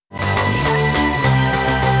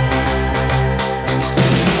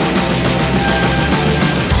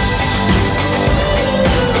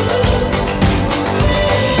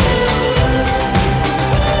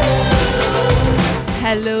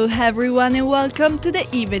Hello everyone and welcome to the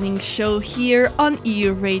evening show here on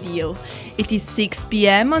Euradio. It is 6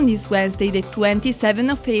 p.m. on this Wednesday the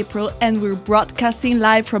 27th of April and we're broadcasting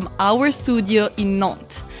live from our studio in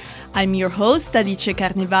Nantes. I'm your host Alice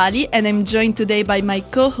Carnevali and I'm joined today by my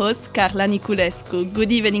co-host Carla Niculescu.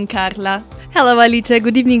 Good evening, Carla. Hello Alice,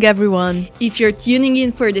 good evening everyone. If you're tuning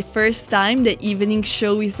in for the first time, the evening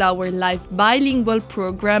show is our live bilingual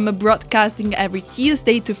program broadcasting every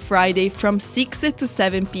Tuesday to Friday from 6 to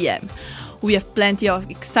 7 p.m. We have plenty of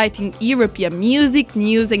exciting European music,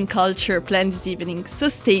 news and culture planned this evening, so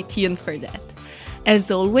stay tuned for that.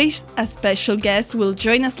 As always, a special guest will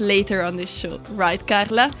join us later on the show. Right,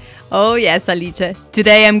 Carla? Oh yes, Alice.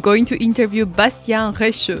 Today I'm going to interview Bastien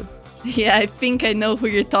Recheux. Yeah, I think I know who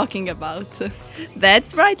you're talking about.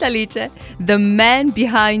 That's right, Alice. The man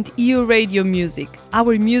behind Euradio Music,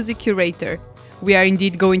 our music curator. We are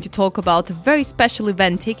indeed going to talk about a very special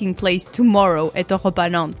event taking place tomorrow at Europa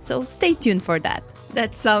Nantes, so stay tuned for that.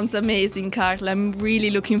 That sounds amazing, Carla. I'm really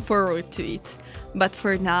looking forward to it. But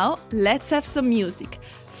for now, let's have some music.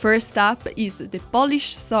 First up is the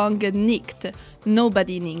Polish song Nikt,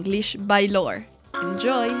 Nobody in English, by Lore.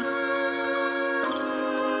 Enjoy!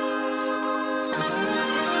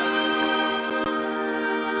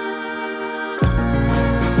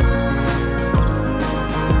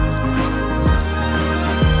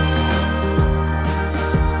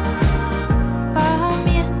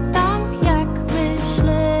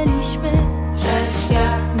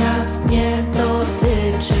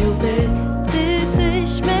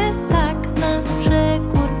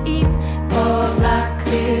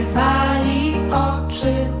 Zakrywali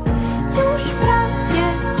oczy,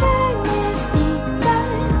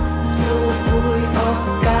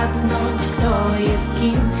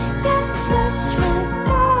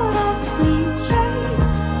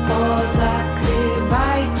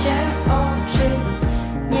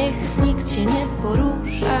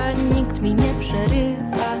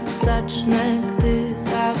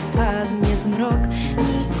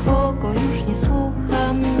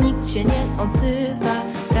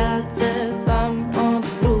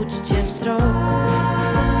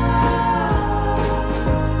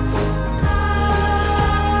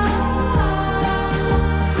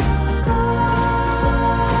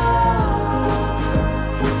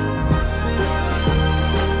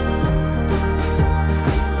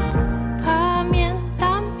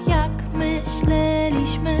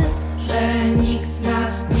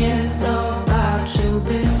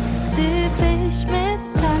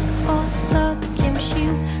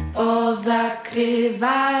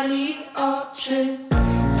 już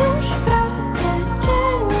prawie cię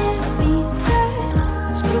nie widzę.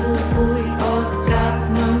 Spróbuj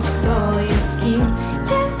odgadnąć, kto jest kim. Jesteśmy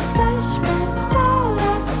coraz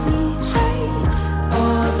bliżej.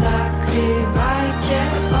 Zakrywajcie oczy.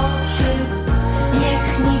 Niech nikt się nie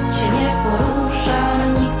porusza,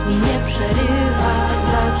 nikt mi nie przerywa.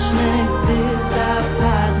 Zacznę, gdy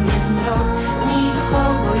zapadnie zmrok.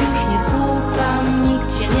 Nikogo już nie słucham,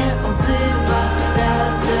 nikt się nie odzywa.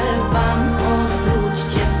 Radzę wam,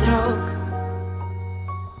 odwróćcie wzrok.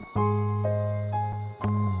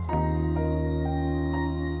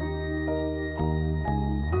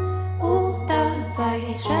 Udawaj,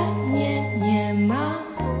 że mnie nie ma.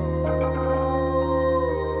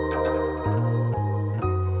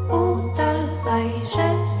 Udawaj, że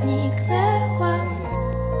zniknęłam.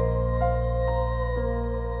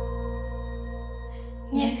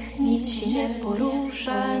 Niech nic się nie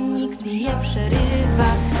porusza, nikt mi nie przerywa.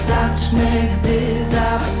 Zacznę, gdy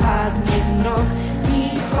zapadnie zmrok.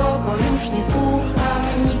 Nikogo już nie słucham,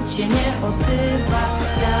 nikt się nie odzywa.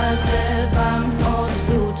 Radzę wam,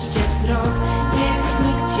 odwróćcie wzrok. Niech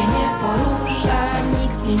nikt się nie porusza,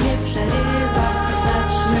 nikt mi nie przerywa.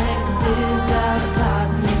 Zacznę, gdy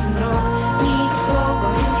zapadnie zmrok. Nikogo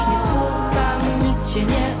już nie słucham, nikt się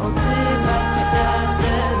nie odzywa.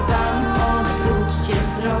 Radzę wam, odwróćcie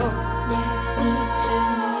wzrok. Niech nic się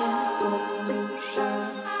nie porusza.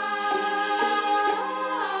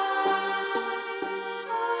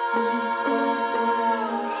 Nikogo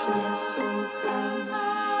już nie słucham.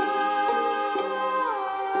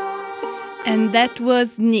 And that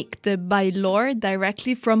was Nikt by Lore,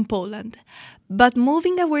 directly from Poland. But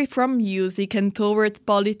moving away from music and towards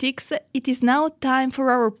politics, it is now time for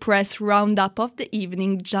our press roundup of the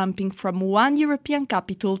evening, jumping from one European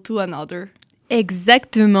capital to another.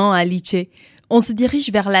 Exactement, Alice. On se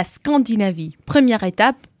dirige vers la Scandinavie. Première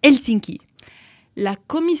étape, Helsinki. La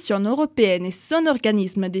Commission européenne et son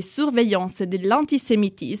organisme de surveillance de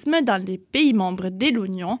l'antisémitisme dans les pays membres de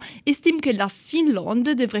l'Union estiment que la Finlande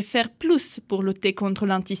devrait faire plus pour lutter contre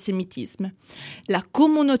l'antisémitisme. La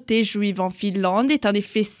communauté juive en Finlande est en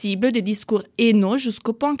effet cible de discours haineux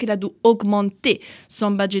jusqu'au point qu'elle a dû augmenter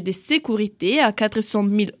son budget de sécurité à 400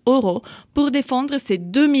 000 € pour défendre ses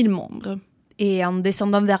 2000 membres. Et en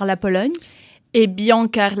descendant vers la Pologne ? Et bien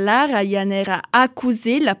Carla Ryanair a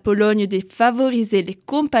accusé la Pologne de favoriser les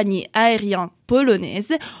compagnies aériennes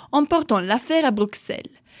polonaises en portant l'affaire à Bruxelles.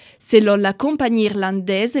 Selon la compagnie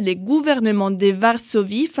irlandaise, le gouvernement de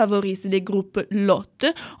Varsovie favorise les groupes LOT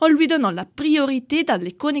en lui donnant la priorité dans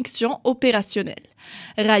les connexions opérationnelles.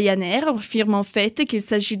 Ryanair affirme en fait qu'il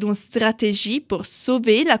s'agit d'une stratégie pour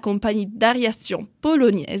sauver la compagnie d'aviation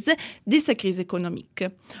polonaise de sa crise économique.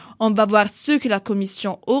 On va voir ce que la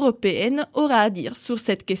Commission européenne aura à dire sur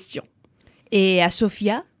cette question. Et à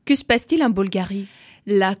Sofia, que se passe-t-il en Bulgarie ?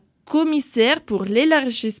 La commissaire pour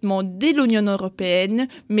l'élargissement de l'Union européenne,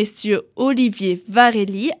 M. Olivier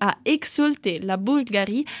Varhelyi, a exhorté la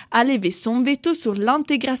Bulgarie à lever son veto sur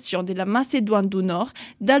l'intégration de la Macédoine du Nord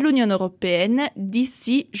dans l'Union européenne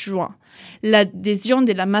d'ici juin. L'adhésion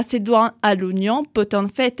de la Macédoine à l'Union peut en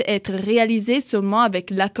fait être réalisée seulement avec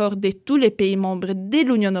l'accord de tous les pays membres de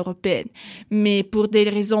l'Union européenne. Mais pour des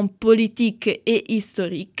raisons politiques et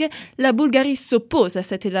historiques, la Bulgarie s'oppose à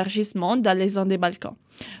cet élargissement dans les zones des Balkans.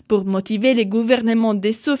 Pour motiver les gouvernements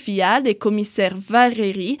de Sofia, le commissaire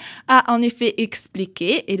Varhelyi a en effet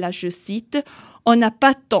expliqué, et là je cite, « On n'a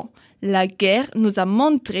pas de temps. La guerre nous a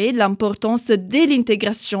montré l'importance de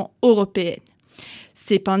l'intégration européenne. »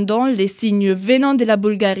 Cependant, les signes venant de la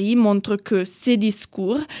Bulgarie montrent que ces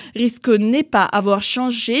discours risquent de ne pas avoir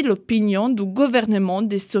changé l'opinion du gouvernement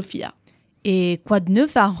de Sofia. Et quoi de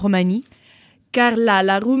neuf en Roumanie ? Car là,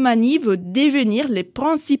 la Roumanie veut devenir le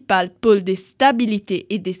principal pôle de stabilité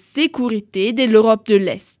et de sécurité de l'Europe de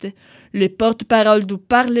l'Est. Le porte-parole du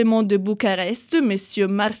Parlement de Bucarest, M.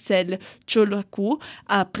 Marcel Ciolacu,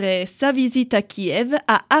 après sa visite à Kiev,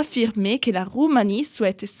 a affirmé que la Roumanie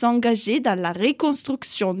souhaite s'engager dans la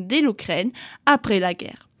reconstruction de l'Ukraine après la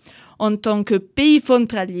guerre. En tant que pays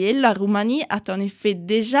frontalier, la Roumanie est en effet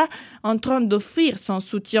déjà en train d'offrir son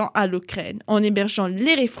soutien à l'Ukraine, en hébergeant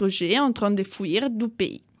les réfugiés en train de fuir du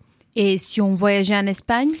pays. Et si on voyageait en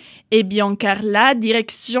Espagne ? Eh bien, car la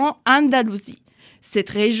direction Andalousie. Cette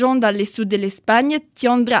région dans le sud de l'Espagne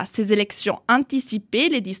tiendra ses élections anticipées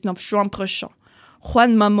le 19 juin prochain.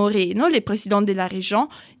 Juanma Moreno, le président de la région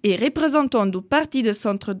et représentant du parti de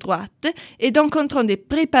centre-droite, est donc en train de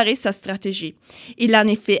préparer sa stratégie. Il a en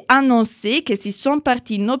effet annoncé que si son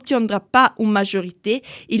parti n'obtiendra pas une majorité,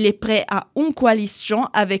 il est prêt à une coalition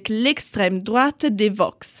avec l'extrême droite des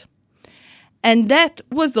Vox. And that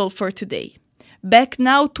was all for today. Back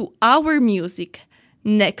now to our music.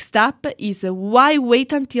 Next up is Why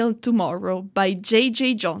Wait Until Tomorrow by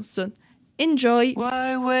J.J. Johnson. Enjoy!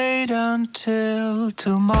 Why wait until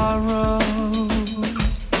tomorrow?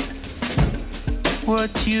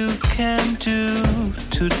 What you can do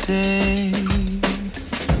today.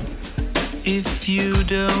 If you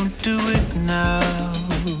don't do it now,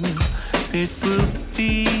 it will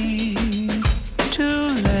be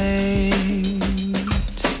too late.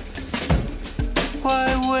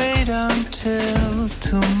 Why wait until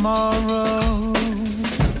tomorrow?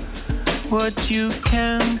 What you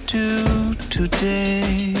can do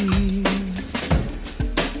today.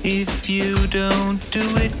 If you don't do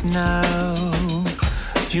it now,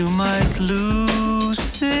 you might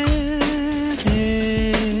lose it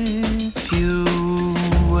if you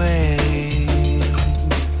wait.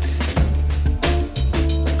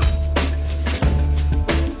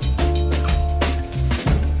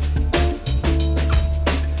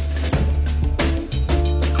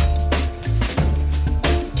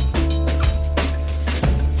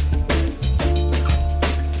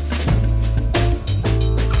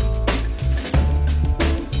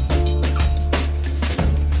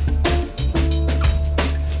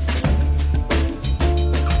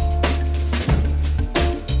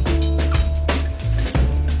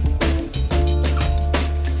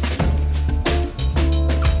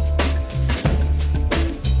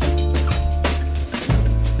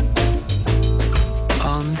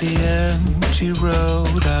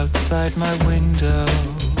 Road outside my window,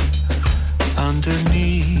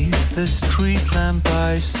 underneath the street lamp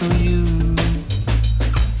I saw you.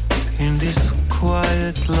 In this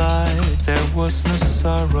quiet light there was no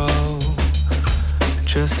sorrow,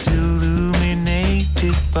 just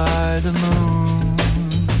illuminated by the moon.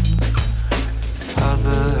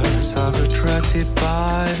 Others are attracted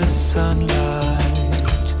by the sunlight.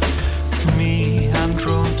 Me, I'm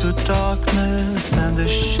drawn to darkness and the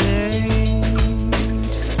shade.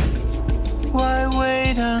 Why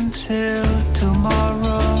wait until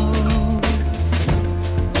tomorrow?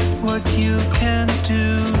 What you can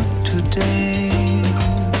do today.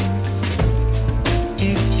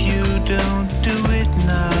 If you don't do it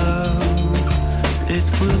now, it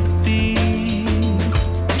will be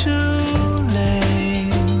too late.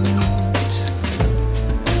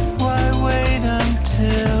 Why wait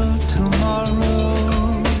until tomorrow?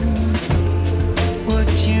 What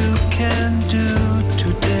you can do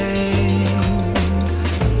today.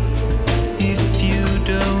 If you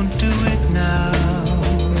don't do it now,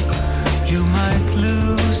 you might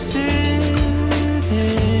lose it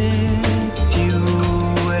if you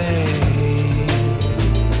wait.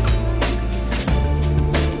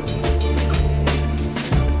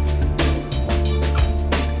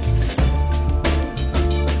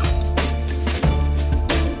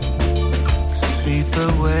 Sleep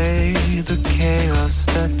away the chaos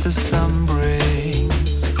that the sun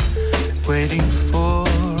brings, waiting for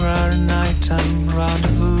our nighttime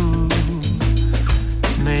rendezvous,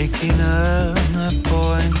 making an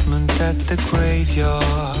appointment at the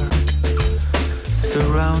graveyard,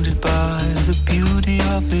 surrounded by the beauty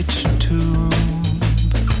of its tomb.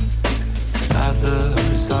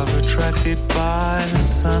 Others are attracted by the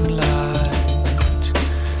sunlight.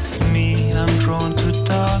 Me, I'm drawn to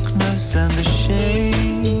darkness and the shade.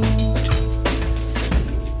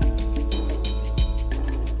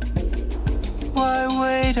 Why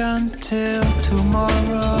wait until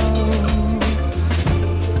tomorrow?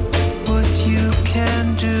 What you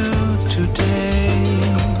can do today.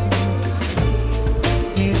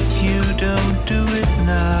 If you don't do it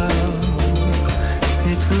now,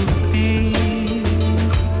 it will be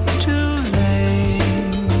too late.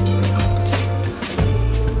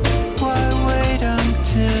 Why wait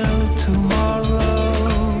until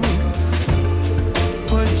tomorrow?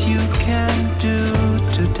 What you can do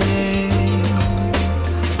today.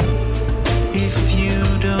 If you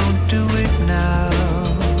don't do it now,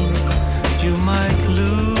 you might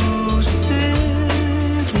lose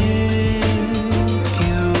it if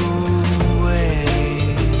you wait.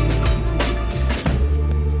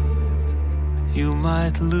 You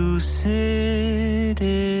might lose it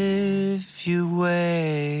if you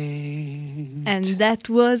wait. And that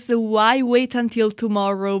was Why Wait Until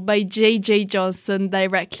Tomorrow by J.J. Johnson,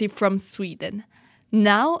 directly from Sweden.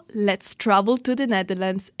 Now, let's travel to the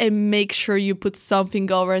Netherlands and make sure you put something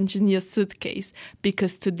orange in your suitcase,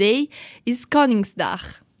 because today is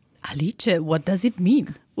Koningsdag. Alice, what does it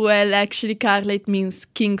mean? Well, actually, Carla, it means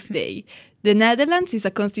King's Day. The Netherlands is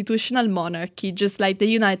a constitutional monarchy, just like the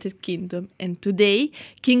United Kingdom. And today,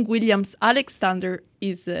 King William's Alexander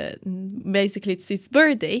is basically it's his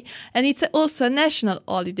birthday, and it's also a national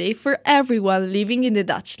holiday for everyone living in the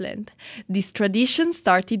Dutchland. This tradition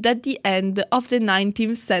started at the end of the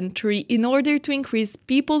 19th century in order to increase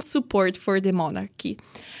people's support for the monarchy.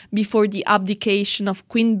 Before the abdication of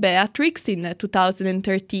Queen Beatrix in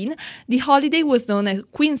 2013, the holiday was known as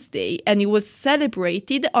Queen's Day, and it was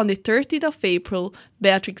celebrated on the 30th of April,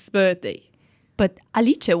 Beatrix's birthday. But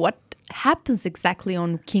Alice, what happens exactly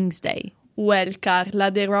on King's Day? Well, Carla,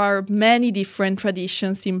 there are many different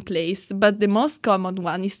traditions in place, but the most common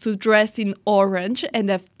one is to dress in orange and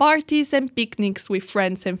have parties and picnics with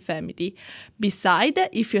friends and family. Besides,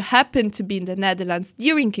 if you happen to be in the Netherlands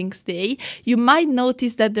during King's Day, you might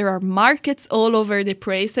notice that there are markets all over the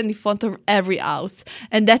place and in front of every house.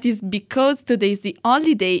 And that is because today is the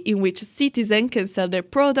only day in which citizens can sell their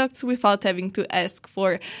products without having to ask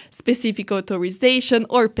for specific authorization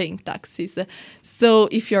or paying taxes. So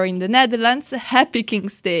if you're in the Netherlands, happy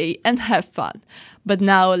King's Day and have fun. But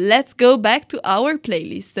now let's go back to our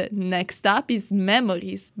playlist. Next up is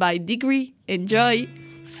Memories by Degree. Enjoy!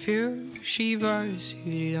 Fear shivers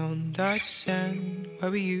seated on that sand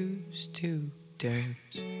where we used to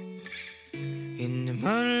dance. In the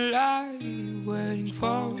moonlight, waiting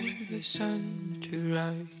for the sun to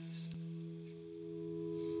rise.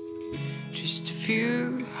 Just a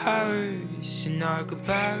few hours and I'll go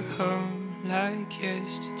back home like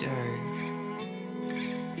yesterday.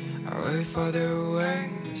 I wait for the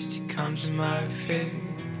waves to come to my feet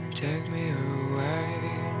and take me away.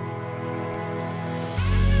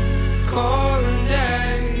 Cold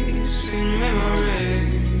days in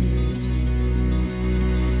memory,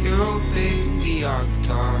 you'll be the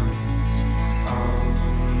actors of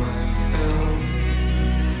my film.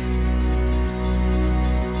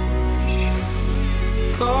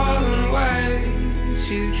 Cold ways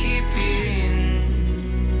to keep it in.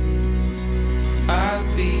 I'll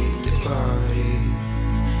be the body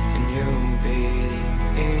and you'll be the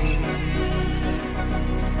ink.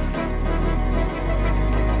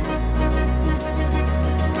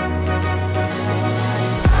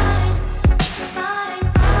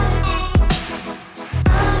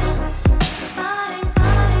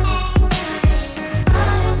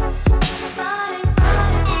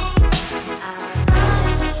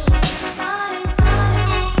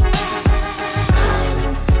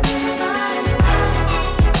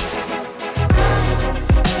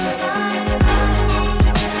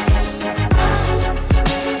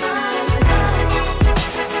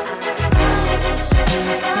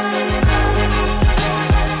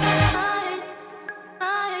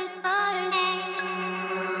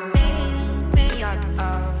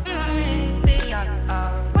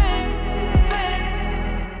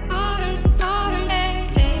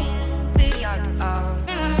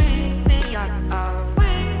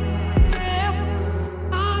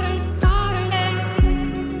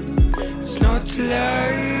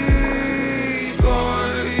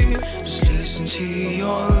 see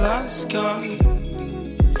your last card.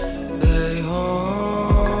 They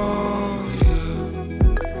hold you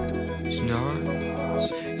tonight.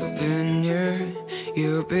 You'll be near,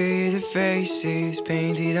 you'll be the faces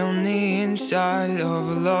painted on the inside of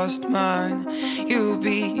a lost mind. You'll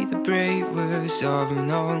be the bravest of an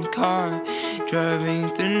old car, driving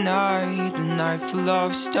through the night full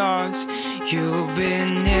of stars. You'll be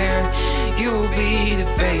near, you'll be the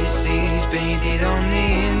faces painted on the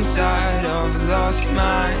inside of a lost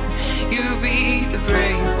mind. You'll be the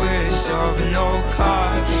bravest of an old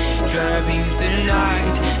car, driving through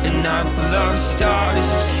the night full of stars.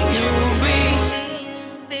 You'll be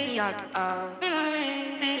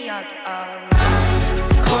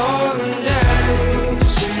golden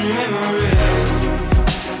days in memory.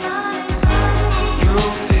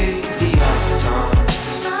 You'll be the actor.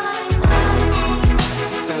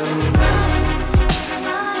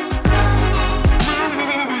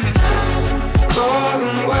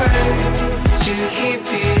 Golden ways to keep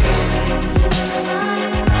it in.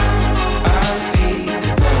 I'll be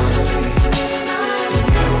the boy, and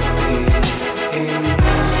you'll be in.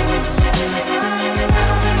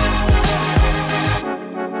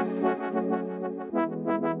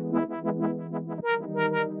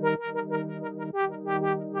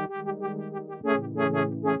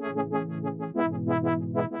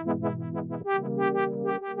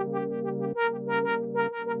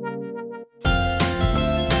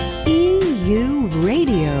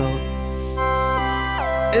 Radio.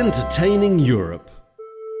 Entertaining Europe.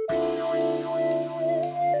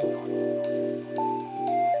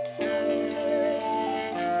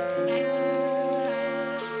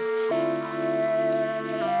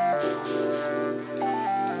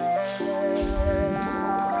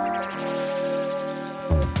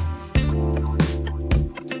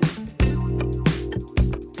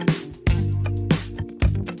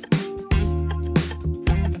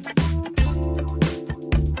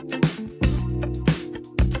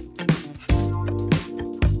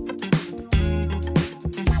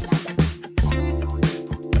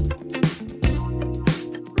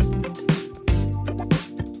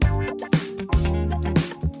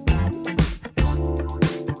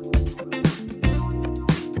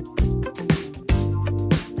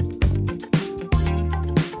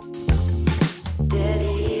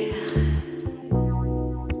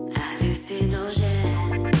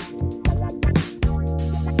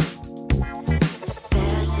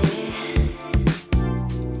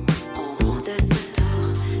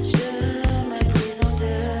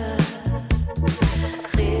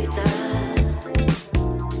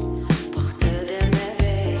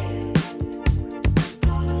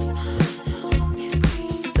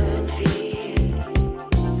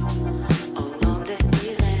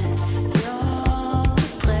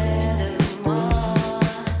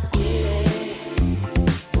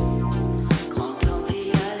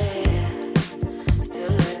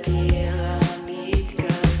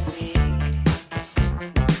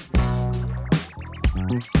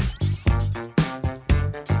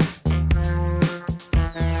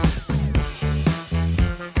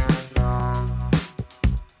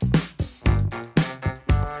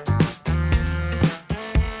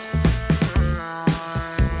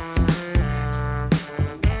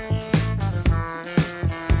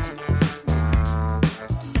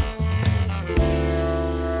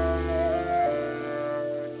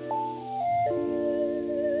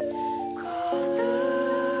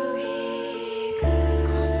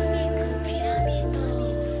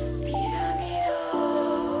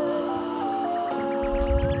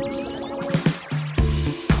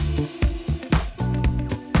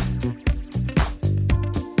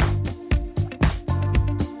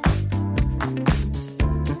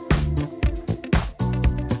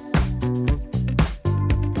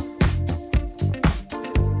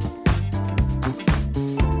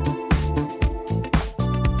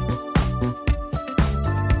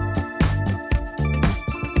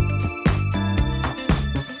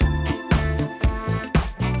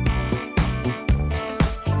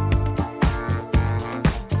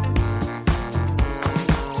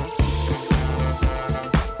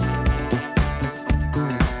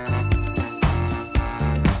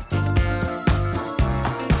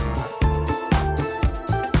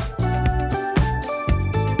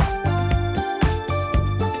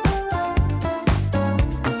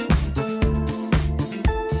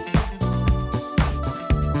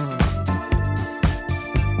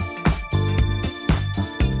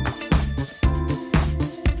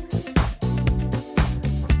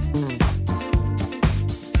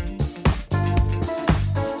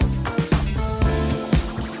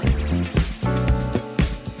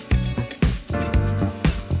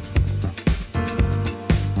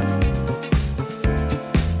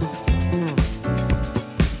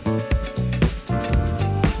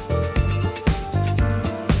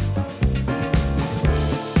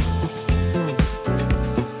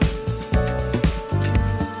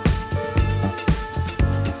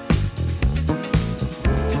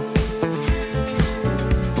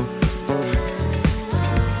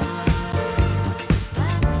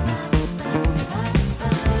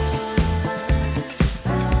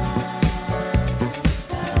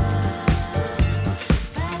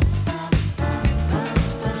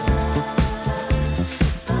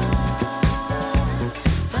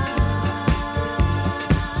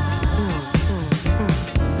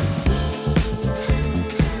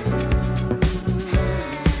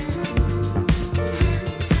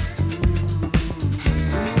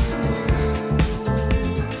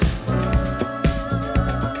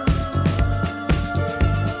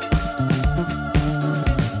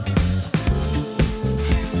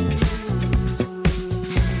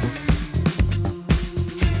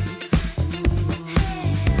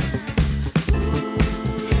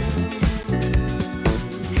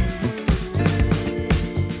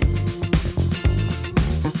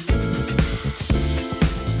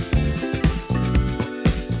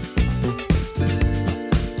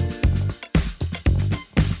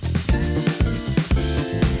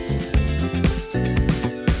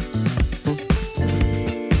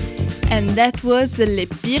 That was Les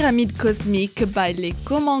Pyramides Cosmiques by Les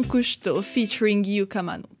Comment Couche-Tôt featuring Yuka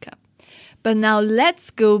Manuka. But now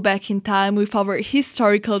let's go back in time with our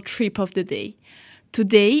historical trip of the day.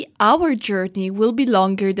 Today, our journey will be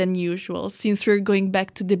longer than usual since we're going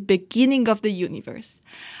back to the beginning of the universe.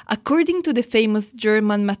 According to the famous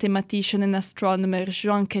German mathematician and astronomer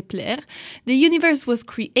Johann Kepler, the universe was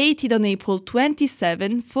created on April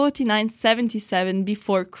 27, 4977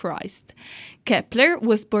 before Christ. Kepler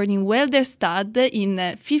was born in Welderstad in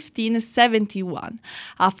 1571.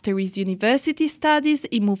 After his university studies,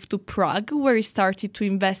 he moved to Prague, where he started to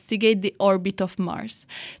investigate the orbit of Mars.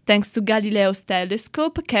 Thanks to Galileo's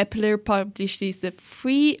telescope, Kepler published his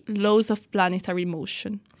 3 laws of planetary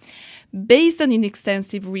motion. Based on an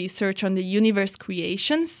extensive research on the universe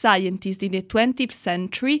creation, scientists in the 20th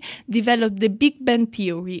century developed the Big Bang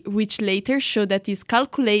theory, which later showed that his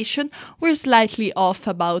calculations were slightly off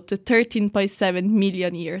about 13.7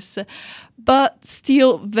 million years. But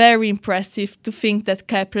still very impressive to think that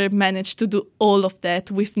Kepler managed to do all of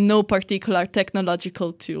that with no particular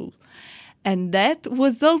technological tool. And that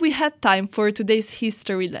was all we had time for today's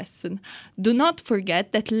history lesson. Do not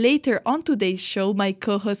forget that later on today's show, my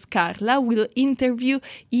co-host Carla will interview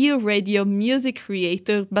Euradio music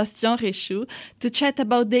creator Bastien Réchoux to chat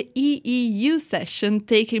about the EEU session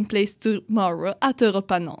taking place tomorrow at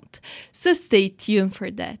Europa Nantes. So stay tuned for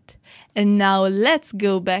that. And now let's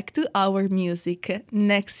go back to our music.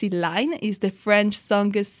 Next in line is the French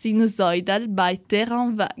song Sinusoidal by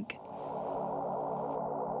Terrain Vague.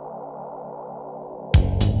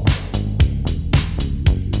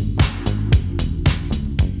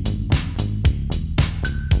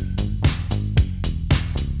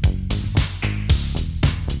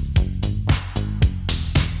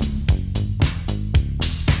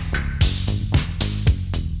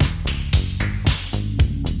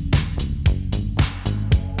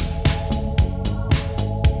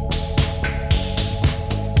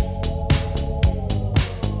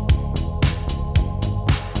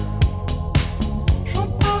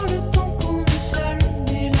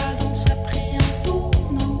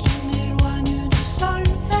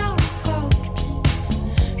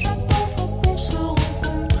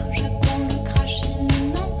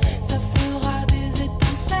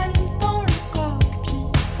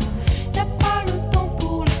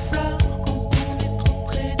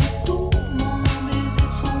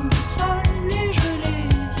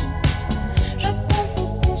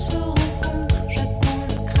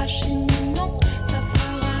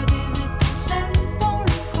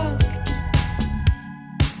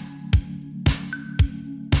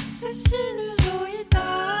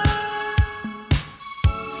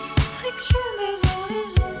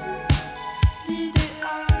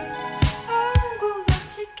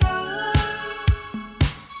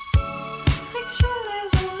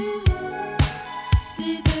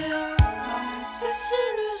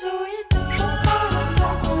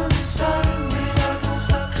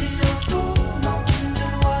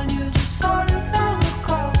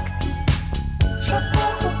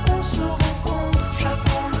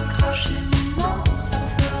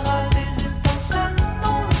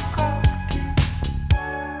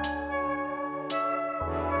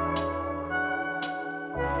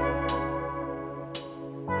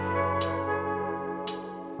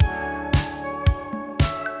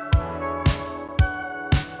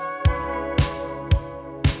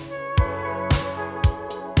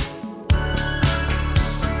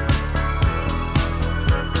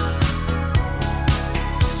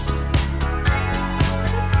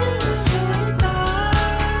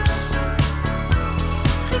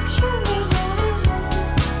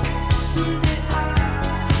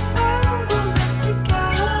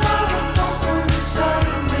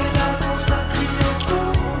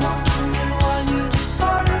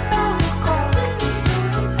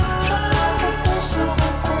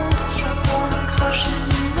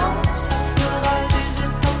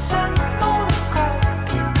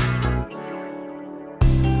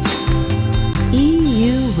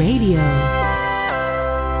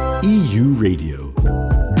 Radio.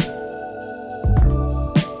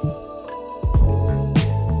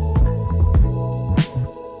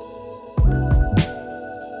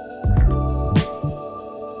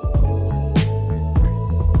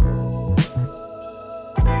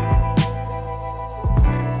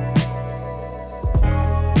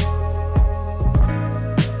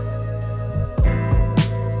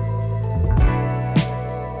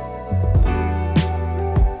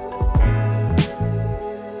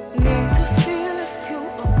 Need to feel it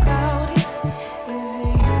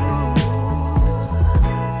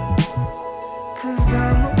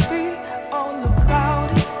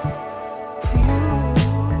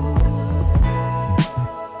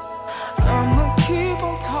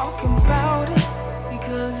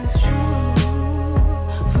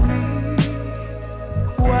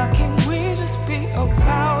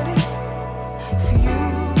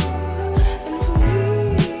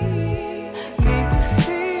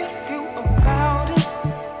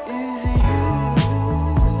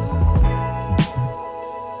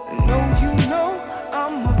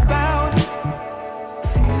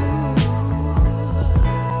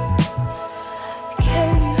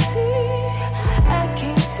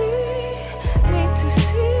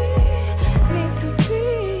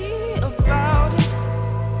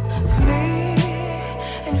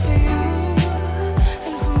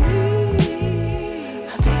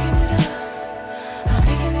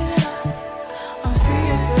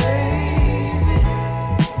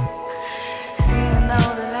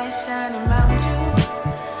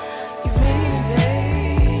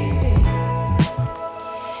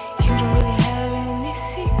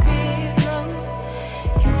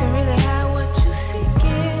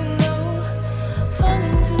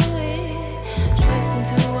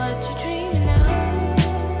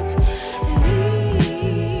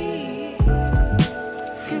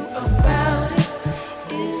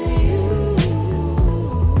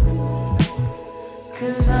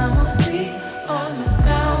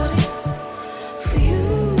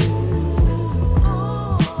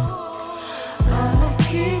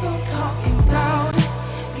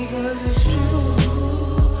Because it's true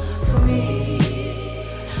for me.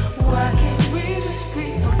 Why can't we just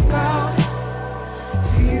speak about it?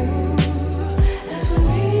 For you and for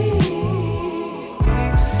me.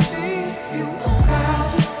 Need to see if you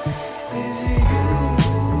about it. Is it you?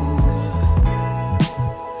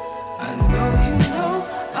 I know you know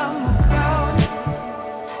I'm about it.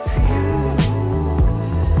 For you.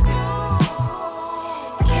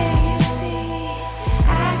 Can you see?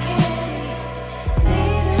 I can't see.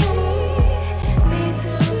 Need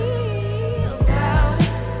to be about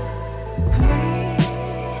it. For me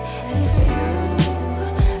and for you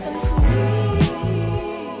and for me.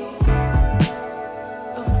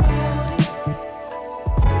 About it.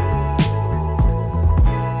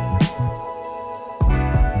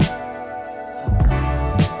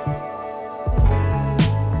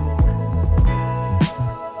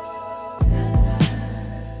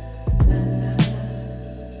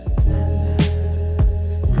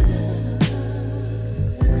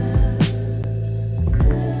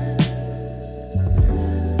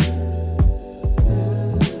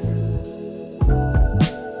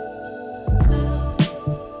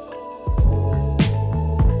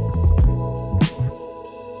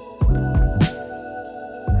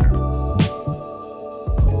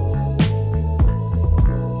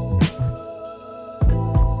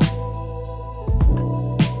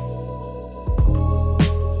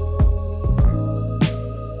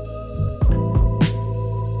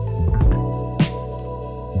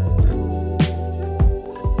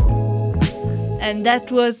 And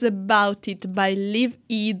that was About It by Liv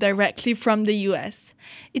E directly from the US.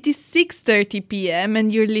 It is 6:30 p.m.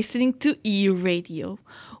 and you're listening to EU Radio.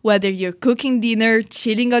 Whether you're cooking dinner,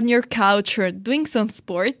 chilling on your couch or doing some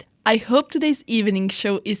sport, I hope today's evening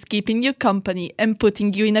show is keeping you company and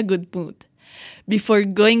putting you in a good mood. Before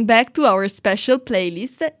going back to our special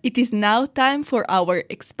playlist, it is now time for our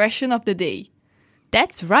expression of the day.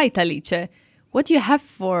 That's right, Alice. What do you have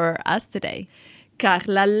for us today?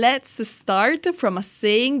 Carla, let's start from a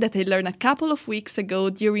saying that I learned a couple of weeks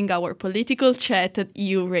ago during our political chat at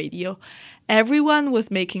EU Radio. Everyone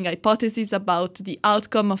was making hypotheses about the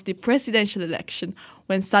outcome of the presidential election,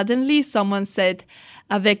 when suddenly someone said,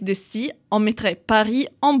 "Avec de ci, on mettrait Paris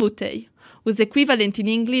en bouteille," whose equivalent in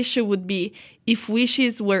English would be, "If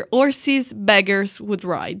wishes were horses, beggars would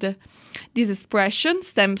ride." This expression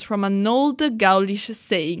stems from an old Gaulish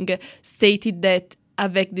saying, stated that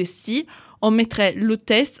avec de ci, on mettrait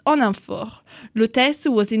l'hôtesse en amphore. L'hôtesse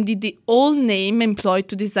was indeed the old name employed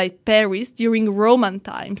to decide Paris during Roman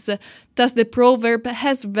times, thus the proverb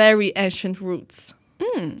has very ancient roots.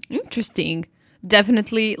 Interesting.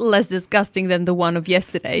 Definitely less disgusting than the one of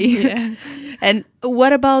yesterday. Yeah. And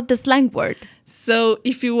what about the slang word? So,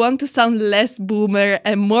 if you want to sound less boomer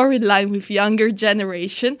and more in line with younger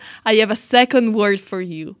generation, I have a second word for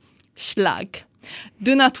you. Schlag.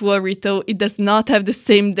 Do not worry though, it does not have the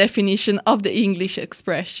same definition of the English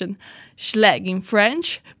expression. Schlag in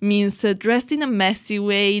French means dressed in a messy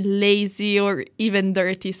way, lazy or even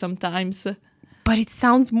dirty sometimes. But it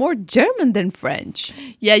sounds more German than French.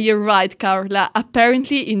 Yeah, you're right, Carla.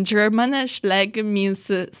 Apparently in German, Schlag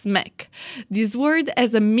means smack. This word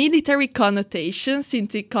has a military connotation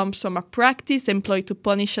since it comes from a practice employed to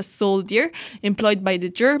punish a soldier employed by the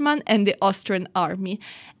German and the Austrian army.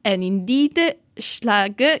 And indeed,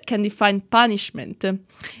 Schlag can define punishment.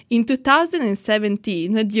 In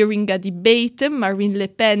 2017, during a debate, Marine Le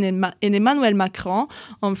Pen and Emmanuel Macron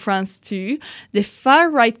on France 2, the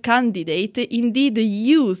far-right candidate indeed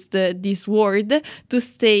used this word to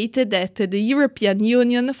state that the European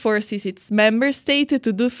Union forces its member state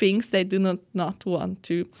to do things they do not want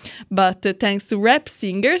to. But thanks to rap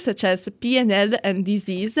singers such as PNL and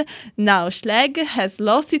Disease, now Schlag has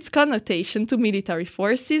lost its connotation to military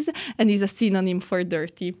forces and is a synonym for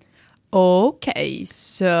dirty. Okay,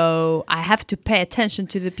 so I have to pay attention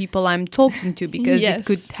to the people I'm talking to because Yes. it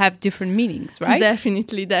could have different meanings, right?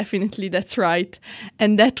 Definitely, that's right.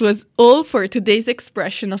 And that was all for today's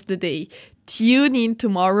expression of the day. Tune in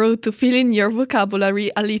tomorrow to fill in your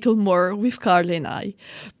vocabulary a little more with Carla and I.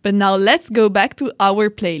 But now let's go back to our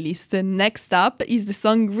playlist. Next up is the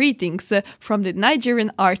song Greetings from the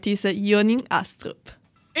Nigerian artist Yonin Astrup.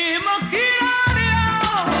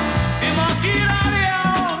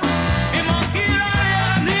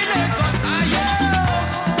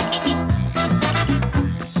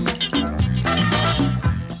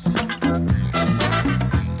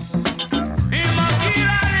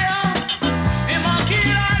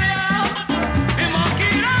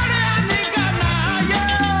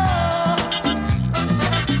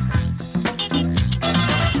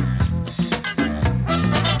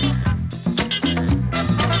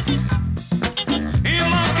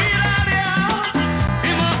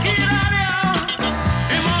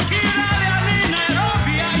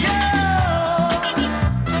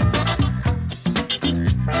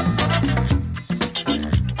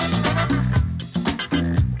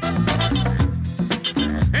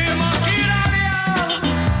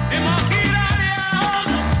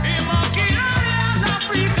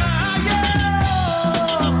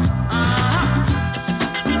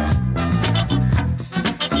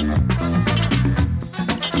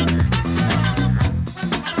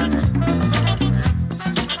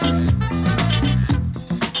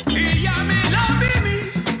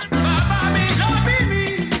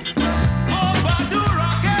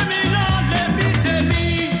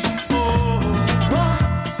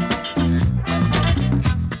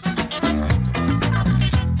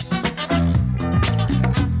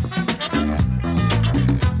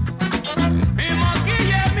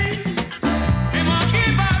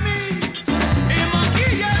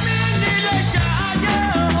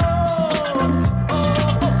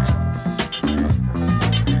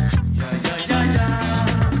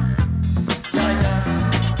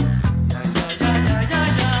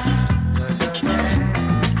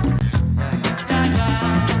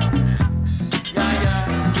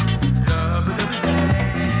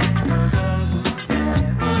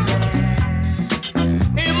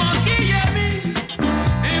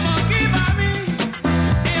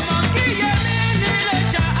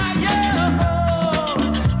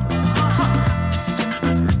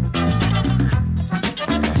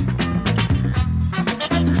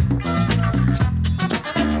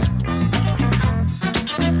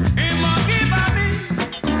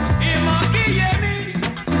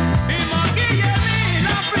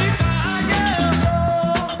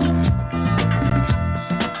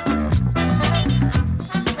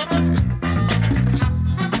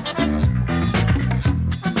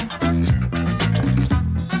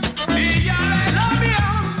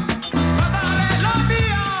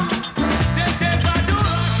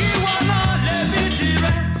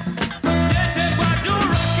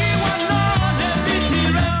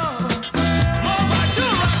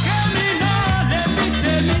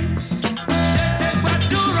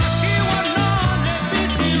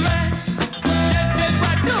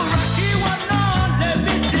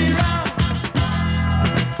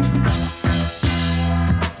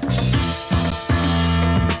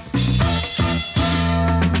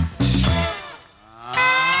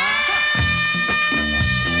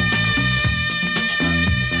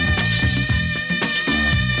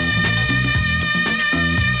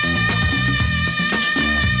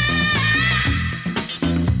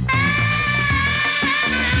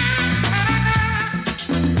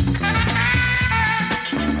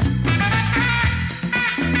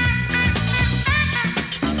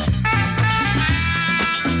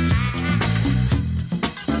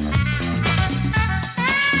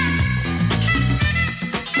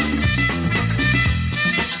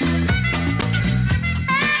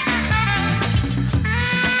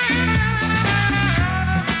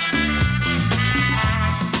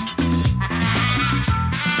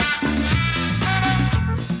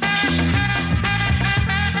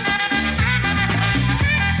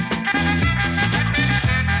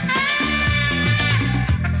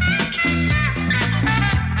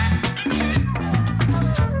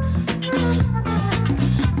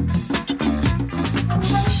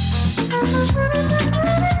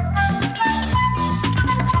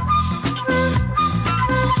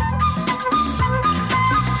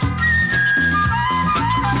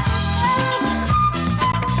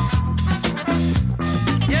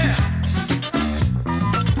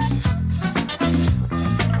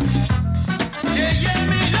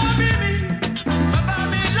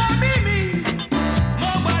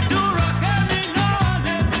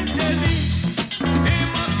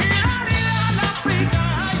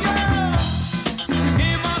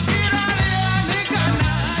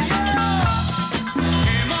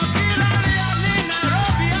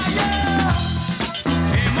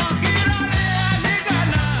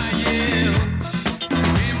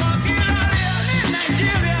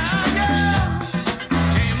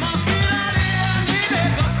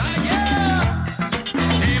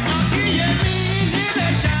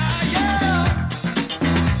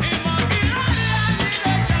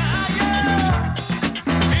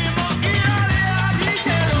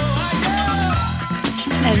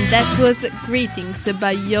 That was Greetings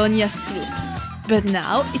by Ionia Stroop. But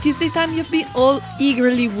now it is the time you've been all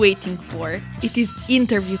eagerly waiting for. It is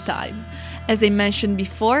interview time. As I mentioned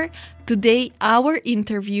before, today our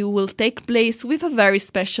interview will take place with a very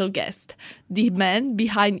special guest, the man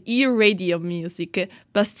behind Euradio Music,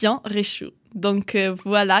 Bastien Réchoux. Donc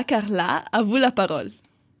voilà Carla, à vous la parole.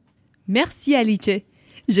 Merci Alice.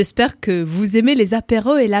 J'espère que vous aimez les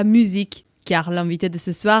apéros et la musique, car l'invité de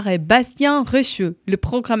ce soir est Bastien Réchoux, le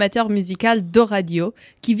programmateur musical d'Euradio,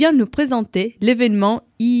 qui vient nous présenter l'événement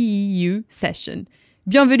EU Session.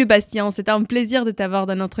 Bienvenue Bastien, c'est un plaisir de t'avoir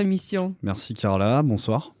dans notre émission. Merci Carla,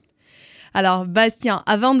 bonsoir. Alors Bastien,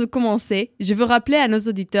 avant de commencer, je veux rappeler à nos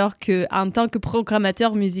auditeurs que, en tant que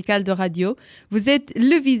programmateur musical de radio, vous êtes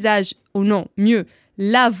le visage, ou non, mieux,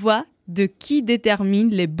 la voix de qui détermine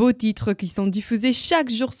les beaux titres qui sont diffusés chaque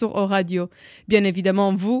jour sur Euradio. Bien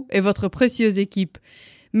évidemment, vous et votre précieuse équipe.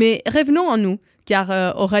 Mais revenons en nous, car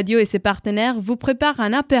Euradio et ses partenaires vous préparent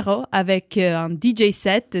un apéro avec un DJ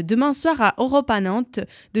set demain soir à Europa Nantes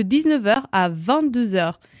de 19h à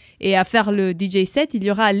 22h. Et à faire le DJ set, il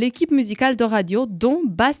y aura l'équipe musicale d'Euradio, dont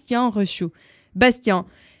Bastien Réchoux. Bastien,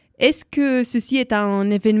 est-ce que ceci est un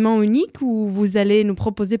événement unique ou vous allez nous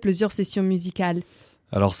proposer plusieurs sessions musicales ?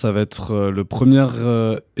 Alors ça va être le premier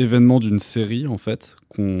événement d'une série en fait.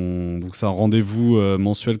 Donc c'est un rendez-vous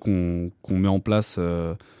mensuel qu'on met en place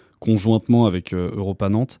conjointement avec Europa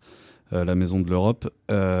Nantes, la Maison de l'Europe.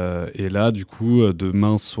 Et là du coup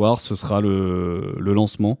demain soir ce sera le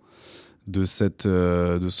lancement de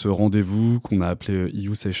ce rendez-vous qu'on a appelé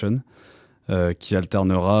EU Session, qui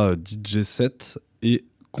alternera DJ set et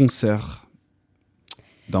concert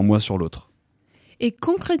d'un mois sur l'autre. Et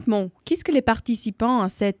concrètement, qu'est-ce que les participants à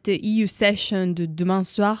cette EU Session de demain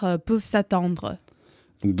soir peuvent s'attendre ?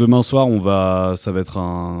 Donc demain soir, ça va être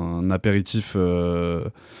un apéritif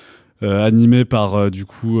animé par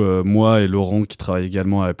moi et Laurent qui travaille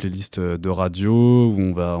également à la playlist de radio, où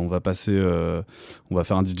on va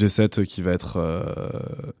faire un DJ set qui va être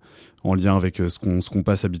en lien avec ce qu'on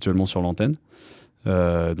passe habituellement sur l'antenne.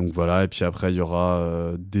 Donc voilà, et puis après il y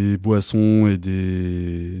aura des boissons et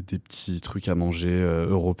des petits trucs à manger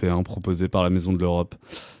européens proposés par la Maison de l'Europe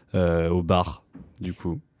au bar du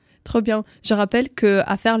coup. Trop bien. Je rappelle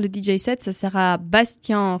qu'à faire le DJ set, ça sera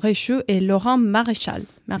Bastien Réchoux et Laurent Maréchal.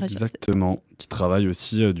 Exactement, qui travaille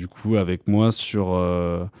aussi du coup avec moi sur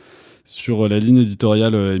la ligne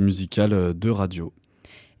éditoriale et musicale de radio.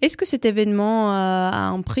 Est-ce que cet événement a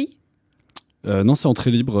un prix ? Non, c'est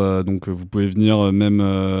entrée libre, donc vous pouvez venir même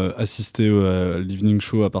assister à l'evening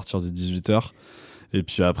show à partir de 18h. Et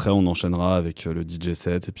puis après, on enchaînera avec le DJ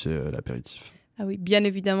set et puis l'apéritif. Ah oui, bien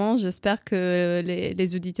évidemment, j'espère que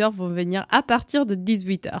les auditeurs vont venir à partir de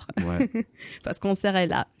 18h. Ouais. Parce qu'on serait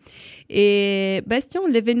là. Et Bastien,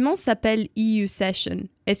 l'événement s'appelle EU Session.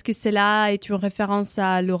 Est-ce que cela est une référence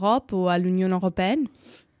à l'Europe ou à l'Union européenne ?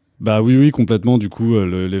 Bah oui, complètement. Du coup,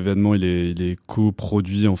 l'événement, il est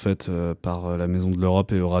coproduit en fait par la Maison de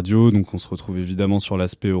l'Europe et Euradio. Donc, on se retrouve évidemment sur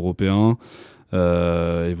l'aspect européen.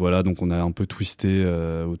 Et voilà, donc on a un peu twisté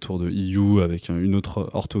autour de EU avec une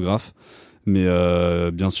autre orthographe. Mais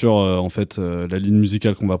bien sûr, en fait, la ligne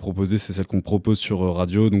musicale qu'on va proposer, c'est celle qu'on propose sur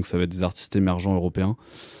radio. Donc, ça va être des artistes émergents européens.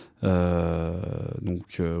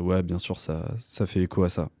 Donc, ouais, bien sûr, ça fait écho à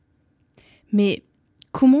ça. Mais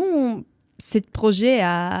comment ce projet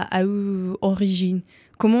a eu origine ?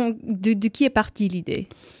 De qui est partie l'idée ?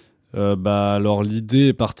 Alors l'idée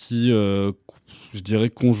est partie, je dirais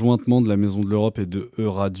conjointement de la Maison de l'Europe et de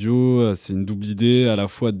Euradio. C'est une double idée, à la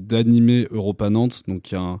fois d'animer Europa Nantes, donc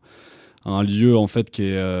il y a un lieu en fait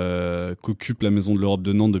qu'occupe la Maison de l'Europe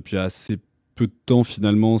de Nantes depuis assez peu de temps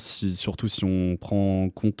finalement, surtout si on prend en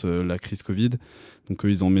compte la crise Covid. Donc eux,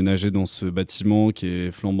 ils ont emménagé dans ce bâtiment qui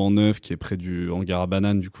est flambant neuf, qui est près du hangar à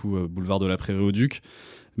bananes, du coup, boulevard de la Prairie au Duc.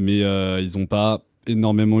 Mais ils n'ont pas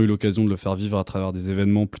énormément eu l'occasion de le faire vivre à travers des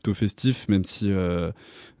événements plutôt festifs, même si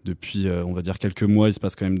depuis, on va dire, quelques mois, il se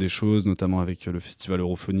passe quand même des choses, notamment avec le festival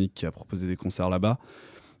Europhonique qui a proposé des concerts là-bas.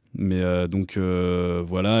 Mais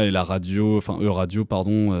voilà, et Euradio,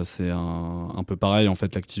 pardon, c'est un peu pareil. En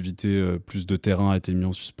fait, l'activité plus de terrain a été mise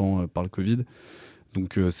en suspens par le Covid.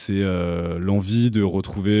 Donc c'est l'envie de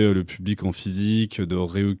retrouver le public en physique, de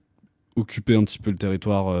réoccuper un petit peu le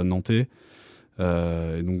territoire nantais.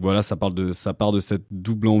 Et donc voilà, ça part de cette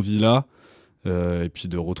double envie-là, et puis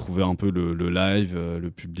de retrouver un peu le live,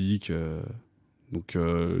 le public. Donc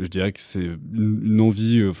je dirais que c'est une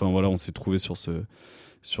envie. Enfin voilà, on s'est trouvé sur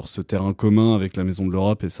ce terrain commun avec la Maison de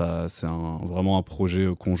l'Europe, et ça, c'est vraiment un projet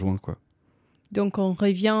conjoint, quoi. Donc on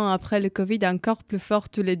revient après le Covid encore plus fort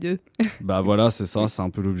tous les deux. Bah voilà, c'est ça, c'est un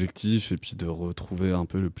peu l'objectif, et puis de retrouver un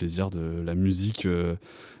peu le plaisir de la musique.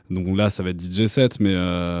 Donc là, ça va être DJ set, mais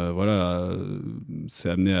c'est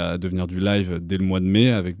amené à devenir du live dès le mois de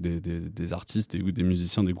mai avec des artistes ou des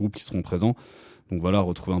musiciens, des groupes qui seront présents. Donc voilà,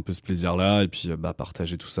 retrouver un peu ce plaisir-là, et puis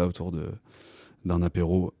partager tout ça autour d'un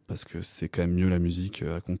apéro, parce que c'est quand même mieux la musique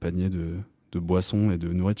accompagnée de boissons et de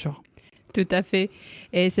nourriture. Tout à fait.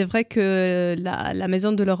 Et c'est vrai que la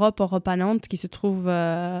Maison de l'Europe, Europa Nantes, qui se trouve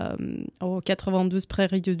au 92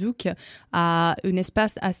 Prairie du Duc, a un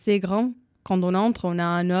espace assez grand. Quand on entre, on a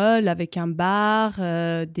un hall avec un bar,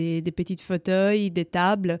 des petits fauteuils, des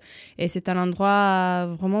tables. Et c'est un endroit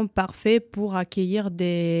vraiment parfait pour accueillir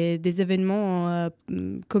des événements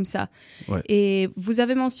comme ça. Ouais. Et vous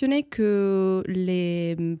avez mentionné que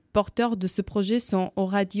les porteurs de ce projet sont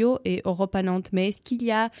Euradio et Europa Nantes. Mais est-ce qu'il y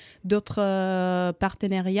a d'autres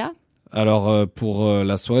partenariats ? Alors, pour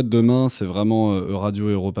la soirée de demain, c'est vraiment Euradio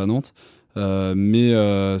et Europa Nantes. Mais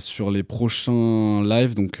sur les prochains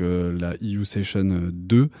lives, donc la EU Session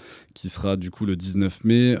 2, qui sera du coup le 19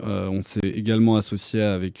 mai, on s'est également associé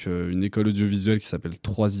avec une école audiovisuelle qui s'appelle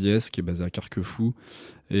 3IS, qui est basée à Carquefou.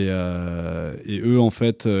 Et eux, en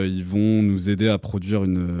fait, ils vont nous aider à produire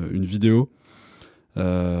une vidéo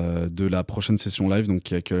de la prochaine session live, donc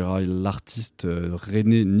qui accueillera l'artiste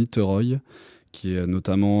René Niteroy, qui a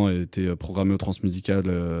notamment été programmé au Transmusical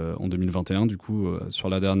en 2021, du coup, sur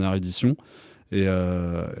la dernière édition. Et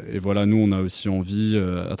voilà, nous, on a aussi envie,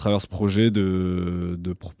 à travers ce projet,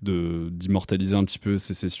 d'immortaliser un petit peu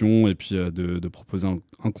ces sessions, et puis de proposer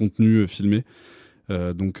un contenu filmé.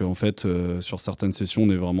 Donc, en fait, sur certaines sessions, on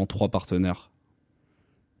est vraiment 3 partenaires.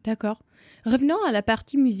 D'accord. Revenons à la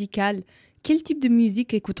partie musicale. Quel type de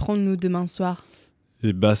musique écouterons-nous demain soir ?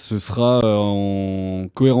 Et ce sera en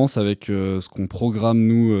cohérence avec ce qu'on programme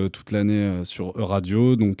nous toute l'année sur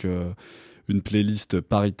Euradio, donc une playlist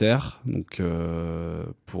paritaire. Donc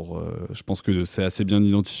je pense que c'est assez bien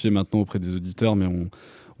identifié maintenant auprès des auditeurs, mais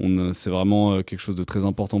c'est vraiment quelque chose de très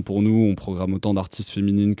important pour nous. On programme autant d'artistes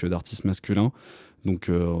féminines que d'artistes masculins. Donc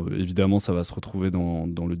évidemment, ça va se retrouver dans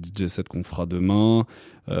le DJ set qu'on fera demain.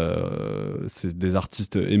 C'est des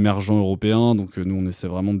artistes émergents européens, donc nous on essaie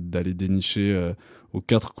vraiment d'aller dénicher aux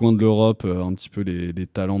 4 coins de l'Europe un petit peu les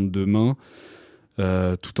talents de demain,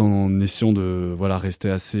 tout en essayant de rester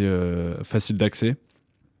assez facile d'accès.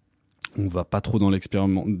 On va pas trop dans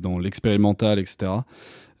l'expérimental, etc.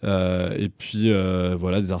 Et puis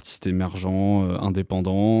des artistes émergents,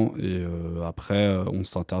 indépendants, et après on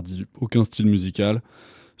s'interdit aucun style musical.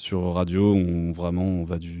 Sur radio, on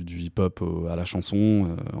va du hip-hop à la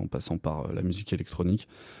chanson, en passant par la musique électronique.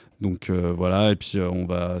 Donc et puis on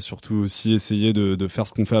va surtout aussi essayer de faire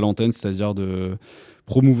ce qu'on fait à l'antenne, c'est-à-dire de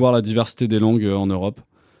promouvoir la diversité des langues en Europe.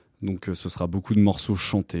 Donc ce sera beaucoup de morceaux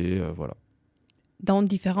chantés, voilà. Dans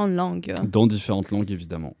différentes langues. Dans différentes langues,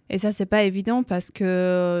 évidemment. Et ça, c'est pas évident parce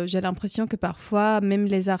que j'ai l'impression que parfois, même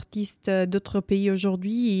les artistes d'autres pays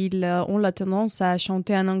aujourd'hui, ils ont la tendance à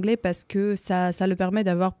chanter en anglais parce que ça leur permet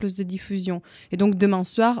d'avoir plus de diffusion. Et donc, demain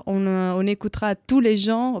soir, on écoutera tous les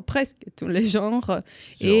genres, presque tous les genres,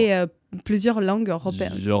 et plusieurs langues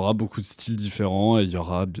européennes. Il y aura beaucoup de styles différents, et il y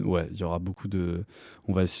aura beaucoup de...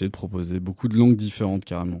 On va essayer de proposer beaucoup de langues différentes,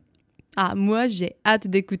 carrément. Ah, moi, j'ai hâte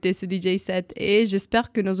d'écouter ce DJ set et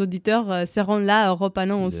j'espère que nos auditeurs seront là à Europa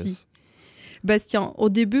Nantes aussi. Yes. Bastien, au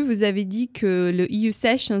début, vous avez dit que le EU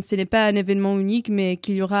Session, ce n'est pas un événement unique, mais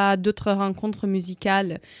qu'il y aura d'autres rencontres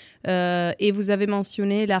musicales. Et vous avez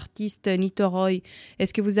mentionné l'artiste Niteroy.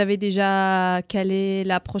 Est-ce que vous avez déjà calé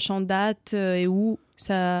la prochaine date et où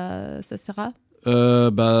ça sera ?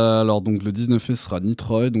 Alors donc le 19 mai ce sera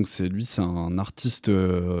Niteroy, donc c'est un artiste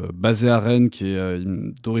basé à Rennes qui est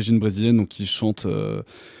d'origine brésilienne, donc qui chante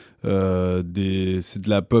c'est de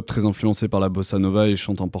la pop très influencée par la bossa nova, et il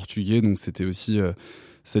chante en portugais. Donc c'était aussi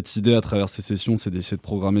cette idée à travers ces sessions, c'est d'essayer de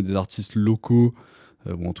programmer des artistes locaux,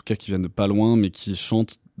 ou en tout cas qui viennent de pas loin, mais qui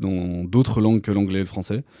chantent dans d'autres langues que l'anglais et le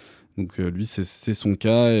français. Donc lui c'est son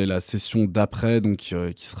cas, et la session d'après, donc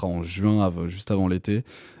qui sera en juin, juste avant l'été.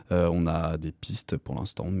 On a des pistes pour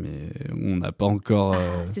l'instant, mais on n'a pas encore...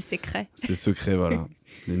 c'est secret. C'est secret, voilà.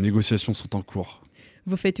 Les négociations sont en cours.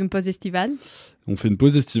 Vous faites une pause estivale ? On fait une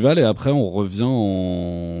pause estivale, et après on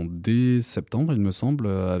revient dès septembre, il me semble,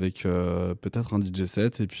 avec peut-être un DJ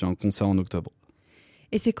set et puis un concert en octobre.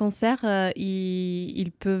 Et ces concerts,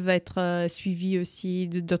 ils peuvent être suivis aussi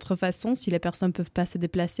d'autres façons, si les personnes ne peuvent pas se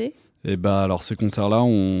déplacer ? Et alors ces concerts-là,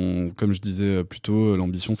 comme je disais plus tôt,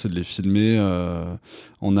 l'ambition c'est de les filmer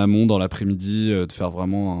en amont dans l'après-midi, de faire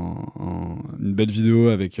vraiment une belle vidéo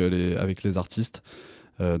avec les artistes.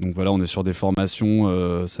 Donc voilà, on est sur des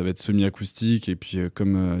formations, ça va être semi-acoustique. Et puis,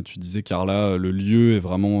 comme tu disais, Carla, le lieu est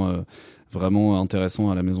vraiment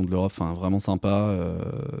intéressant à la Maison de l'Europe, enfin vraiment sympa.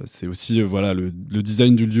 C'est aussi voilà le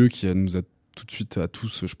design du lieu qui nous a tout de suite à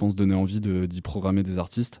tous, je pense, donné envie d'y programmer des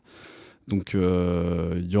artistes. Donc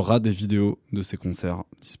il y aura des vidéos de ces concerts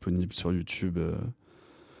disponibles sur YouTube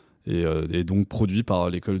et donc produits par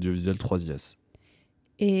l'école audiovisuelle 3IS.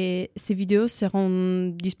 Et ces vidéos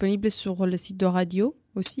seront disponibles sur le site d'Euradio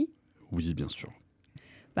aussi ? Oui, bien sûr.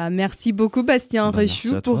 Merci beaucoup Bastien Merci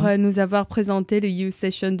Rechou pour nous avoir présenté le You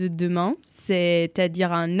Session de demain,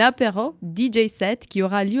 c'est-à-dire un apéro DJ set qui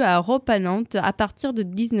aura lieu à Europa Nantes à partir de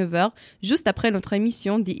 19h, juste après notre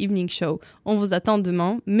émission The Evening Show. On vous attend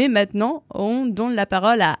demain, mais maintenant on donne la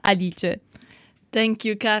parole à Alice. Thank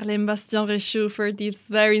you, Carla and Bastien Rechou, for this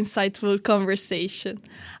very insightful conversation.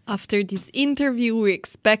 After this interview, we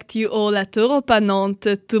expect you all at Europa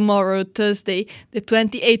Nantes tomorrow, Thursday, the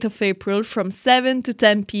 28th of April, from 7 to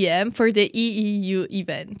 10 p.m. for the EEU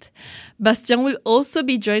event. Bastien will also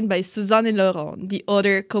be joined by Suzanne and Laurent, the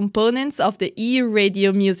other components of the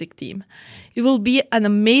Euradio music team. It will be an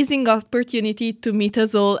amazing opportunity to meet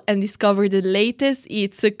us all and discover the latest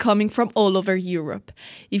hits coming from all over Europe.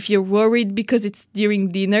 If you're worried because it's during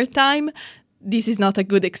dinner time, this is not a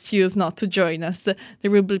good excuse not to join us.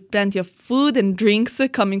 There will be plenty of food and drinks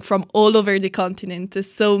coming from all over the continent,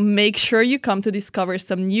 so make sure you come to discover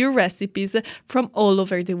some new recipes from all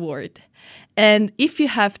over the world. And if you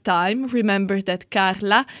have time, remember that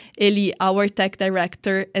Carla, Eli, our tech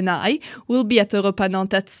director, and I will be at Europa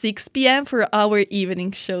Nantes at 6 p.m. for our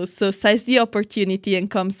evening show. So seize the opportunity and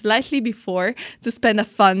come slightly before to spend a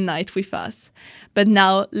fun night with us. But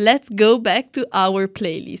now let's go back to our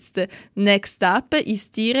playlist. Next up is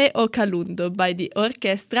Tire o Calundo by the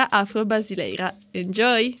Orchestra Afro-Brasileira.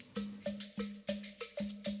 Enjoy!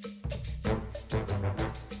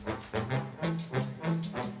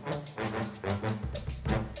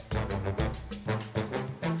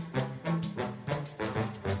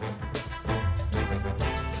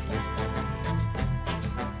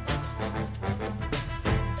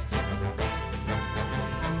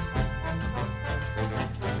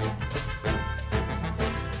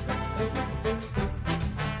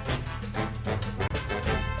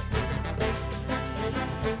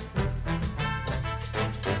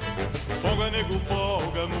 Nego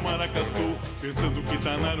folga no maracatu, pensando que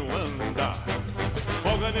tá na Ruanda.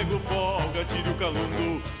 Folga, nego folga, tire o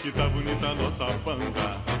calundu, que tá bonita a nossa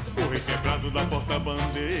banda. O requebrado da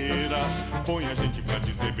porta-bandeira põe a gente pra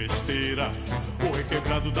dizer besteira. O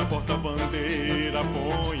requebrado da porta-bandeira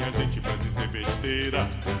põe a gente pra dizer besteira.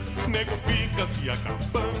 Nego fica se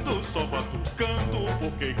acabando, só batucando,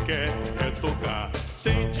 porque quer é tocar.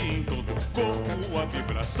 Sente em todo o corpo a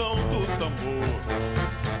vibração do tambor.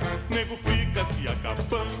 Nego fica se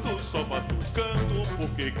acabando, só batucando,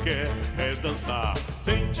 porque quer é dançar.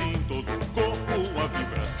 Sente em todo o corpo a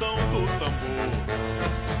vibração do tambor.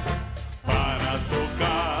 Para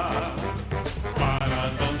tocar, para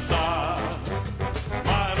dançar,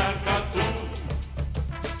 maracatu.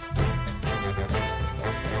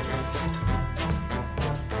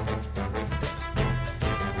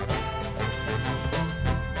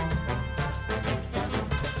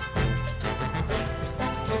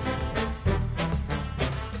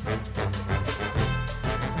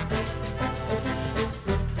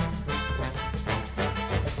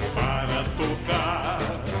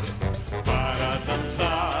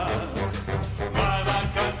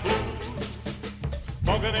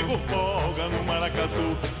 Nego folga no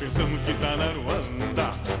maracatu, pensando que tá na Ruanda.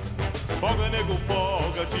 Folga, nego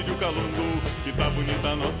folga, tire o calundu, que tá bonita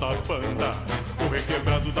a nossa banda. O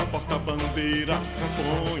requebrado da porta-bandeira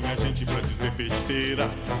põe a gente pra dizer besteira.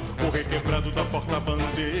 O requebrado da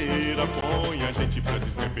porta-bandeira põe a gente pra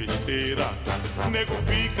dizer besteira. Nego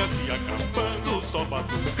fica se acabando, só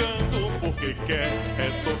batucando, porque quer é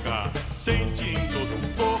tocar. Sente em todo o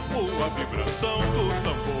corpo a vibração do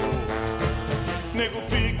tambor. Nego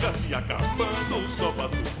fica se acabando, só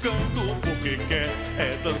batucando, porque quer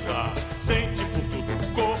é dançar. Sente por todo o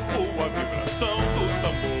corpo a vibração do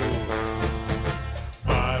tambor.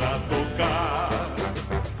 Para tocar,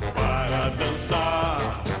 para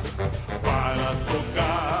dançar, para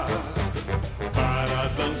tocar, para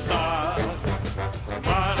dançar.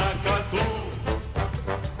 Maracatu,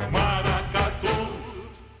 maracatu.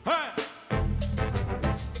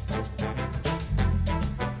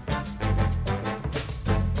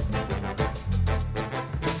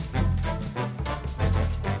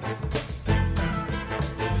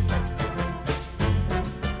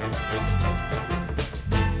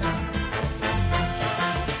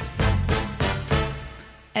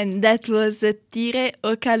 And that was Tire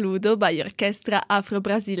o Caludo by Orchestra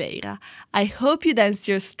Afro-Brasileira. I hope you dance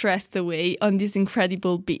your stress away on this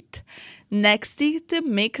incredible beat. Next it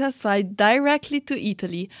makes us fly directly to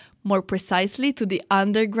Italy, more precisely to the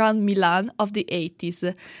underground Milan of the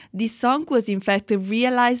 80s. This song was in fact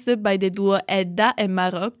realized by the duo Edda and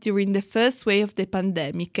Maroc during the first wave of the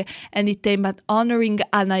pandemic, and it aimed at honoring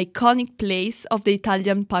an iconic place of the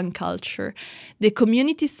Italian punk culture, the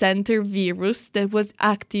community center Virus that was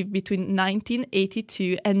active between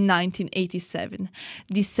 1982 and 1987.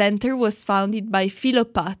 This center was founded by Philo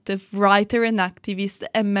Pat, writer and activist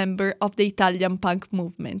and member of the Italian punk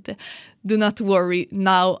movement. Do not worry,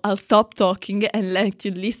 now I'll stop talking and let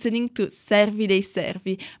you listening to Servi dei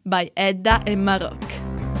Servi by Edda and Maroc.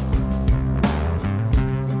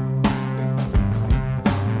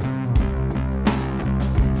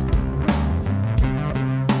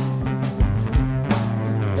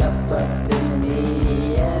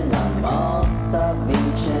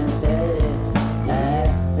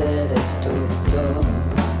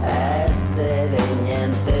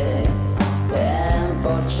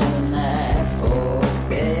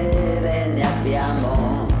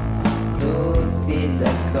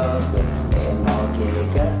 E mo che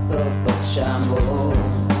cazzo facciamo?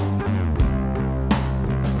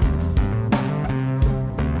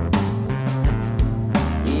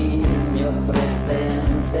 Il mio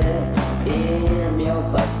presente, il mio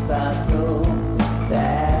passato,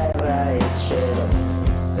 terra e cielo,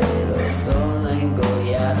 se lo sono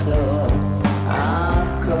ingoiato. A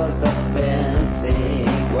cosa pensi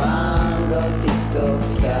quando ti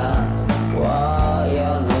tocca? Vuoi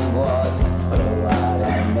o non vuoi provare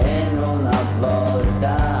almeno una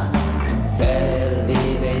volta?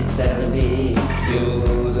 Servi dei servi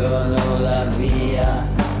chiudono la via,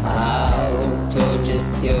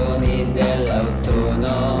 autogestioni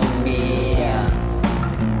dell'autonomia.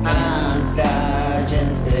 Tanta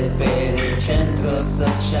gente per il centro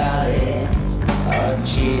sociale,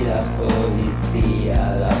 oggi la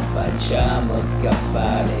polizia la facciamo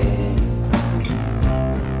scappare.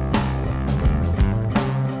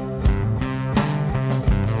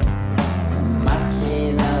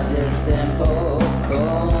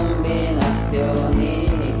 Combinazioni,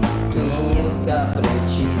 tutta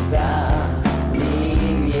precisa,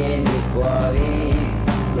 mi vieni fuori,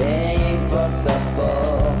 te importa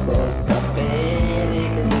poco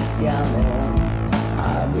sapere che siamo,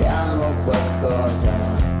 abbiamo qualcosa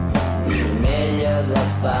di meglio da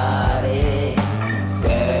fare,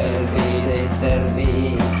 servi dei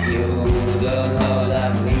servi chiudono la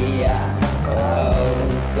via,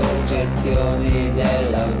 autogestioni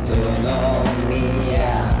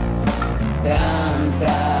dell'autonomia.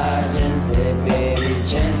 Tanta gente per il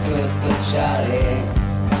centro sociale,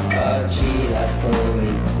 oggi la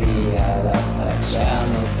polizia la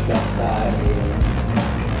facciamo scappare.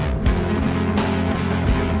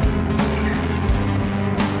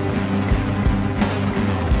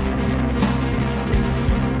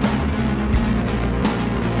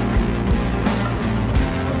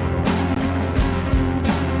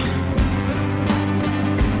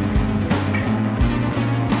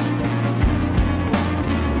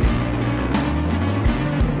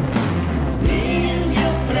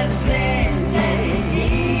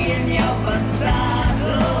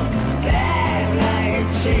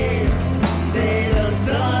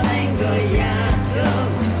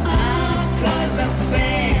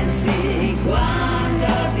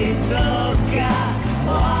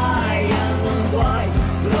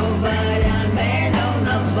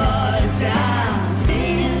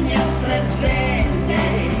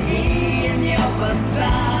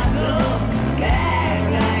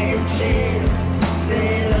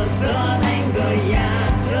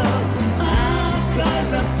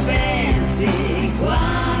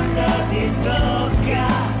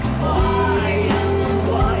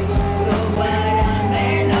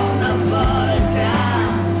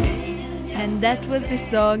 That was the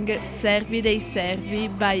song Servi dei Servi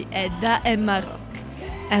by Edda and Maroc.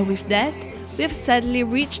 And with that, we have sadly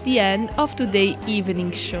reached the end of today's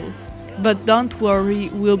evening show. But don't worry,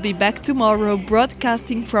 we'll be back tomorrow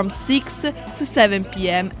broadcasting from 6 to 7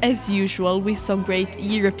 p.m. as usual with some great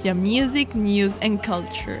European music, news and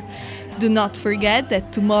culture. Do not forget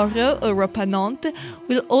that tomorrow Europa Nantes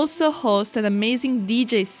will also host an amazing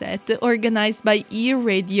DJ set organized by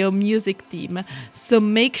Euradio music team, so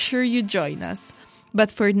make sure you join us.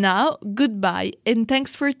 But for now, goodbye and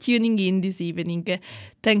thanks for tuning in this evening.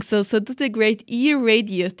 Thanks also to the great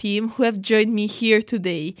Euradio team who have joined me here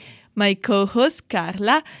today. My co-host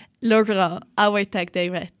Carla, Laurent, our tech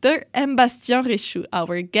director, and Bastien Réchoux,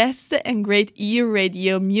 our guest and great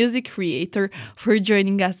Euradio music creator, for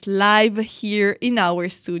joining us live here in our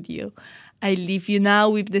studio. I leave you now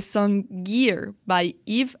with the song Gear by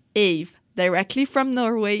Yves Ave, directly from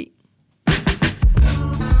Norway.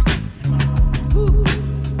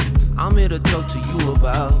 I'm here to talk to you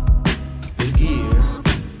about the gear.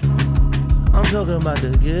 I'm talking about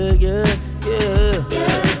the gear,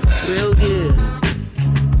 real gear.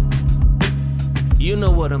 You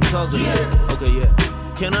know what I'm talking about. Okay, yeah.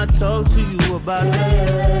 Can I talk to you about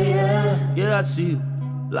it? Yeah, I see you.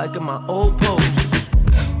 Like in my old posts.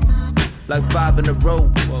 Like 5 in a row.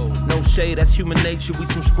 Whoa. No shade, that's human nature. We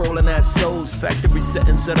some scrolling ass souls. Factory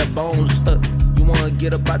settings of the bones. You wanna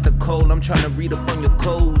get up out the cold? I'm trying to read up on your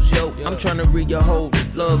codes, yo. I'm trying to read your whole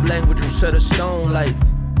love language from set of stone. Like,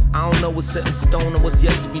 I don't know what's set in stone and what's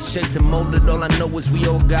yet to be shaped and molded. All I know is we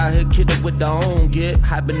all got here kitted with our own gear.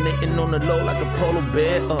 Hibernating on the low like a polar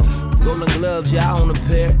bear. Golden gloves, yeah, I own a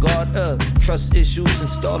pair. Guard up, trust issues,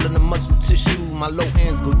 installing the muscle tissue. My low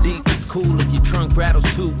hands go deep, it's cool if your trunk rattles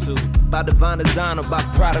too. By divine design or by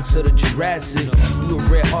products of the Jurassic. You a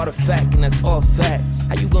rare artifact and that's all facts.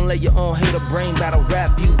 How you gonna let your own hater brain battle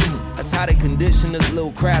rap you? That's how they condition us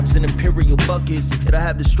little crabs in imperial buckets. It'll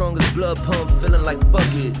have the strongest blood pump, feeling like fuck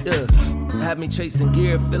it, yeah. Have me chasing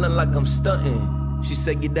gear, feeling like I'm stunting. She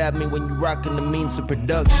said get at me when you rockin' the means of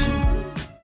production.